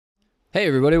Hey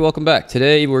everybody, welcome back.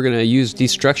 Today we're going to use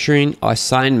destructuring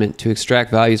assignment to extract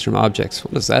values from objects.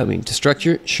 What does that mean?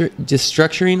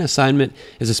 Destructuring assignment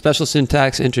is a special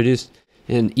syntax introduced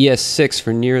in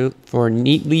ES6 for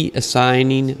neatly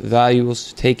assigning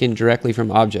values taken directly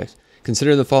from objects.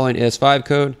 Consider the following ES5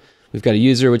 code. We've got a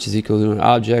user which is equal to an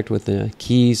object with the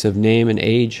keys of name and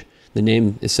age. The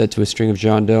name is set to a string of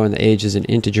John Doe and the age is an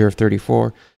integer of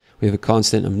 34. We have a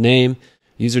constant of name.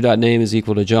 User.name is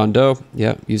equal to John Doe.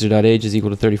 Yeah, user.age is equal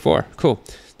to 34. Cool.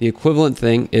 The equivalent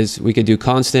thing is we could do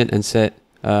constant and set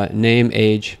name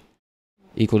age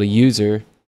equal to user.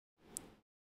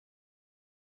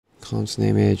 Const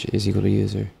name age is equal to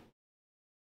user.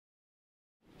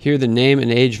 Here the name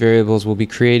and age variables will be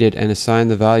created and assign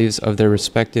the values of their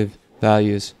respective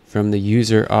values from the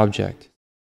user object.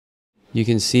 You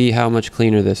can see how much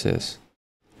cleaner this is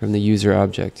from the user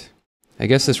object. I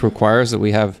guess this requires that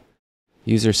we have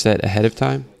user set ahead of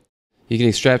time. You can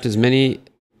extract as many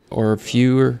or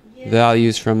fewer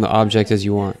values from the object as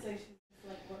you want.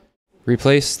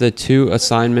 Replace the two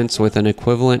assignments with an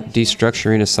equivalent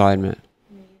destructuring assignment.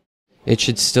 It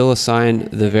should still assign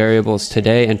the variables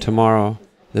today and tomorrow,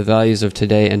 the values of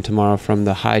today and tomorrow from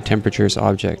the high temperatures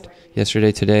object.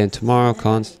 Yesterday, today, and tomorrow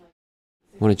const.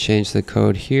 I want to change the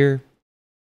code here.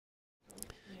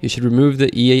 You should remove the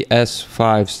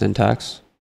ES5 syntax,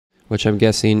 which I'm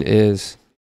guessing is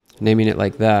naming it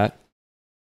like that.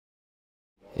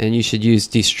 And you should use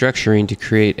destructuring to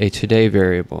create a today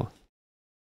variable.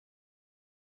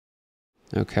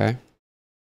 Okay.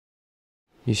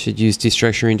 You should use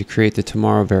destructuring to create the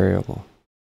tomorrow variable.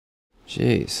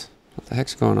 Jeez, what the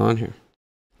heck's going on here?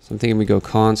 So I'm thinking we go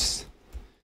const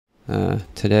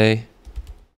today,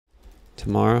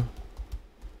 tomorrow.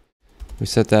 We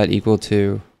set that equal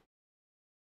to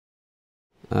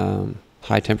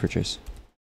high temperatures.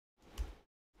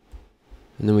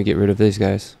 And then we get rid of these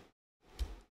guys.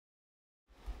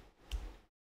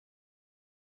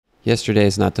 Yesterday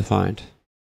is not defined.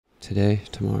 Today,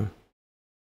 tomorrow.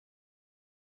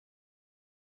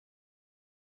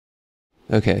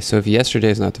 Okay, so if yesterday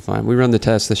is not defined, we run the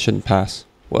test, this shouldn't pass.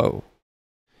 Whoa.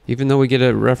 Even though we get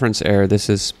a reference error, this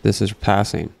is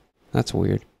passing. That's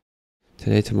weird.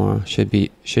 Today, tomorrow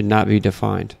should not be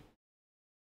defined.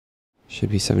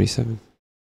 Should be 77.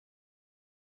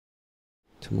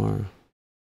 Tomorrow.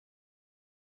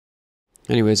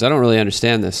 Anyways, I don't really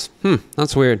understand this.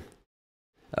 That's weird.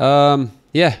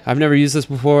 Yeah, I've never used this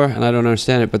before and I don't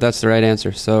understand it, but that's the right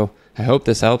answer. So I hope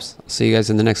this helps. I'll see you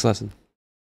guys in the next lesson.